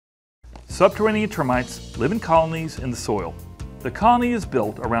Subterranean termites live in colonies in the soil. The colony is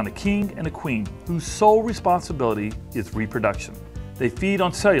built around a king and a queen whose sole responsibility is reproduction. They feed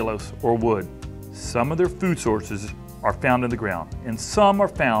on cellulose or wood. Some of their food sources are found in the ground, and some are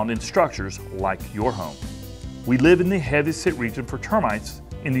found in structures like your home. We live in the heaviest hit region for termites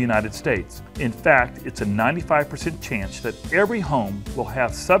in the United States. In fact, it's a 95% chance that every home will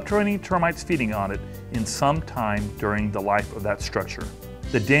have subterranean termites feeding on it in some time during the life of that structure.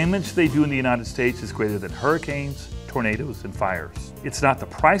 The damage they do in the United States is greater than hurricanes, tornadoes, and fires. It's not the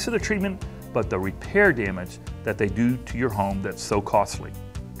price of the treatment, but the repair damage that they do to your home that's so costly.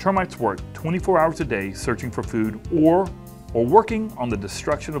 Termites work 24 hours a day searching for food or working on the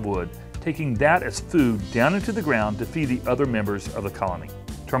destruction of wood, taking that as food down into the ground to feed the other members of the colony.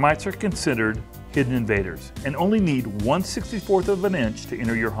 Termites are considered hidden invaders and only need 1/64 of an inch to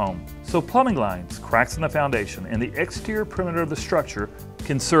enter your home. So plumbing lines, cracks in the foundation, and the exterior perimeter of the structure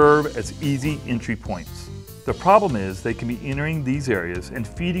can serve as easy entry points. The problem is they can be entering these areas and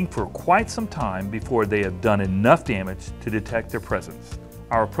feeding for quite some time before they have done enough damage to detect their presence.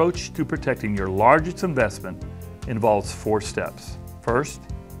 Our approach to protecting your largest investment involves 4 steps. First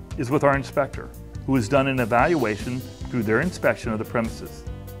is with our inspector, who has done an evaluation through their inspection of the premises.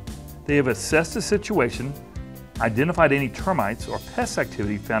 They have assessed the situation, identified any termites or pest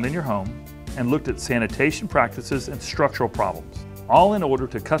activity found in your home, and looked at sanitation practices and structural problems, all in order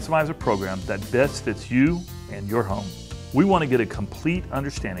to customize a program that best fits you and your home. We want to get a complete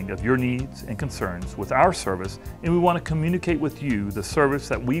understanding of your needs and concerns with our service, and we want to communicate with you the service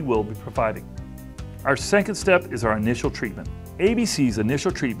that we will be providing. Our second step is our initial treatment. ABC's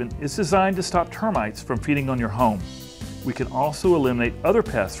initial treatment is designed to stop termites from feeding on your home. We can also eliminate other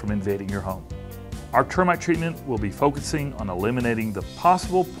pests from invading your home. Our termite treatment will be focusing on eliminating the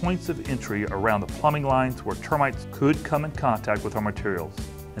possible points of entry around the plumbing lines where termites could come in contact with our materials,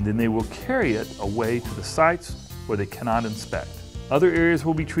 and then they will carry it away to the sites where they cannot inspect. Other areas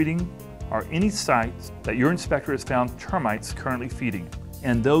we'll be treating are any sites that your inspector has found termites currently feeding,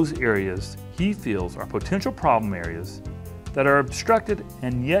 and those areas he feels are potential problem areas that are obstructed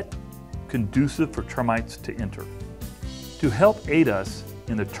and yet conducive for termites to enter. To help aid us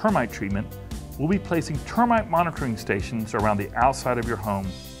in the termite treatment, we'll be placing termite monitoring stations around the outside of your home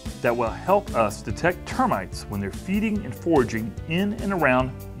that will help us detect termites when they're feeding and foraging in and around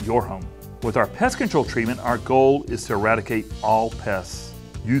your home. With our pest control treatment, our goal is to eradicate all pests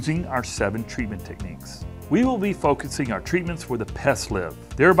using our 7 treatment techniques. We will be focusing our treatments where the pests live,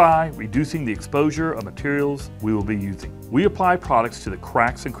 thereby reducing the exposure of materials we will be using. We apply products to the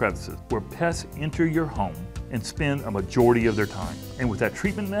cracks and crevices where pests enter your home and spend a majority of their time. And with that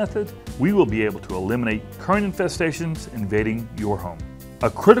treatment method, we will be able to eliminate current infestations invading your home. A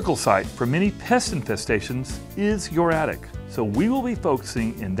critical site for many pest infestations is your attic, so we will be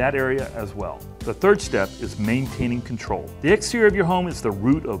focusing in that area as well. The third step is maintaining control. The exterior of your home is the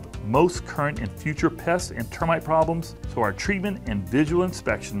root of most current and future pest and termite problems, so our treatment and visual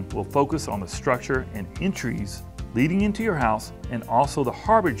inspection will focus on the structure and entries leading into your house and also the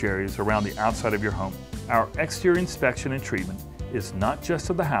harbor areas around the outside of your home. Our exterior inspection and treatment is not just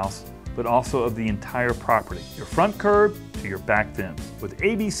of the house, but also of the entire property, your front curb to your back fence. With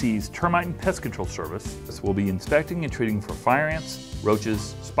ABC's Termite and Pest Control Service, we'll be inspecting and treating for fire ants,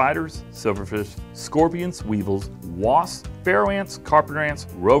 roaches, spiders, silverfish, scorpions, weevils, wasps, pharaoh ants, carpenter ants,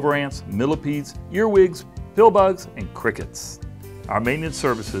 rover ants, millipedes, earwigs, pillbugs, and crickets. Our maintenance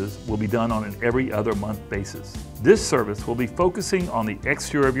services will be done on an every other month basis. This service will be focusing on the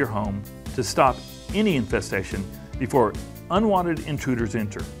exterior of your home to stop any infestation before unwanted intruders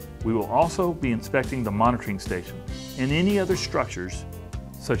enter. We will also be inspecting the monitoring station and any other structures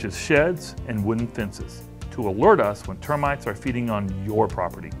such as sheds and wooden fences to alert us when termites are feeding on your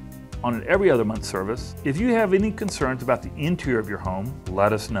property. On an every other month service, if you have any concerns about the interior of your home,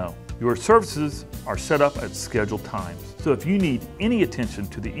 let us know. Your services are set up at scheduled times, so if you need any attention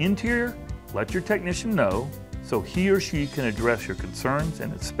to the interior, let your technician know so he or she can address your concerns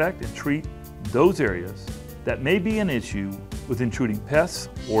and inspect and treat those areas that may be an issue with intruding pests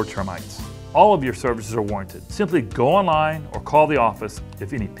or termites. All of your services are warranted. Simply go online or call the office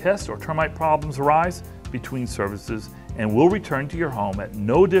if any pest or termite problems arise between services, and we'll return to your home at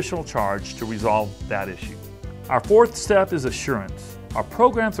no additional charge to resolve that issue. Our fourth step is assurance. Our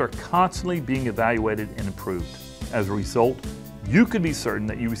programs are constantly being evaluated and improved. As a result, you can be certain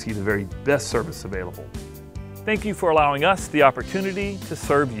that you receive the very best service available. Thank you for allowing us the opportunity to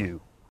serve you.